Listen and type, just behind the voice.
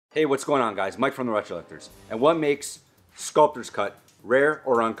Hey, what's going on guys? Mike from the Retrollectors. And what makes Sculptors Cut rare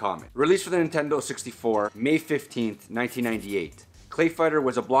or uncommon? Released for the Nintendo 64, May 15th, 1998. Clayfighter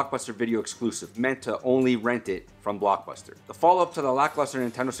was a Blockbuster video exclusive, meant to only rent it from Blockbuster. The follow-up to the lackluster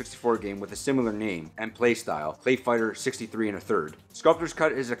Nintendo 64 game with a similar name and playstyle, Clayfighter 63 1/3. Sculptors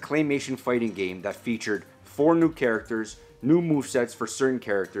Cut is a claymation fighting game that featured 4 new characters, new movesets for certain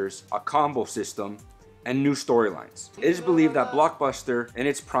characters, a combo system, and new storylines. It is believed that Blockbuster in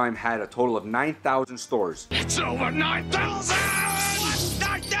its prime had a total of 9,000 stores. It's over 9,000!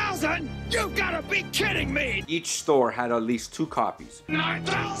 9,000? You gotta be kidding me! Each store had at least 2 copies.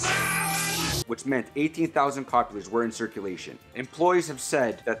 9,000! Which meant 18,000 copies were in circulation. Employees have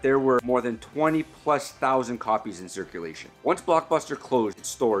said that there were more than 20,000+ copies in circulation. Once Blockbuster closed its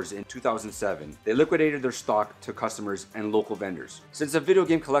stores in 2007, they liquidated their stock to customers and local vendors. Since the video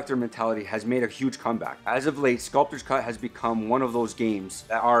game collector mentality has made a huge comeback, as of late, Sculptors Cut has become one of those games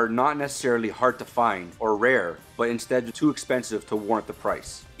that are not necessarily hard to find or rare, but instead too expensive to warrant the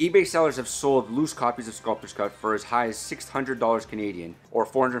price. eBay sellers have sold loose copies of Sculptors Cut for as high as $600 Canadian or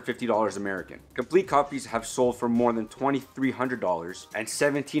 $450 American. Complete copies have sold for more than $2,300 and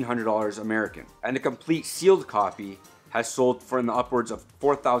 $1,700 American. And the complete sealed copy has sold for in the upwards of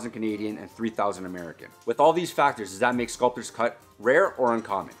 4,000 Canadian and 3,000 American. With all these factors, does that make Sculptors Cut rare or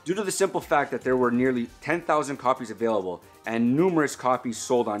uncommon? Due to the simple fact that there were nearly 10,000 copies available and numerous copies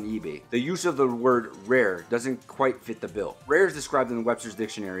sold on eBay, the use of the word rare doesn't quite fit the bill. Rare is described in the Webster's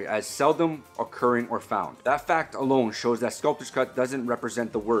Dictionary as seldom occurring or found. That fact alone shows that Sculptors Cut doesn't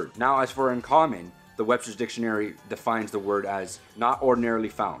represent the word. Now, as for uncommon, the Webster's Dictionary defines the word as not ordinarily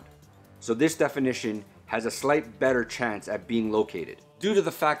found. So this definition has a slight better chance at being located. Due to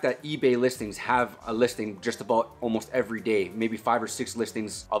the fact that eBay listings have a listing just about almost every day, maybe 5 or 6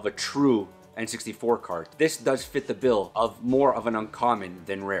 listings of a true N64 card, this does fit the bill of more of an uncommon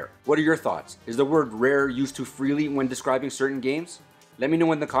than rare. What are your thoughts? Is the word rare used too freely when describing certain games? Let me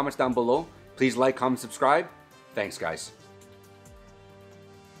know in the comments down below. Please like, comment, subscribe. Thanks guys.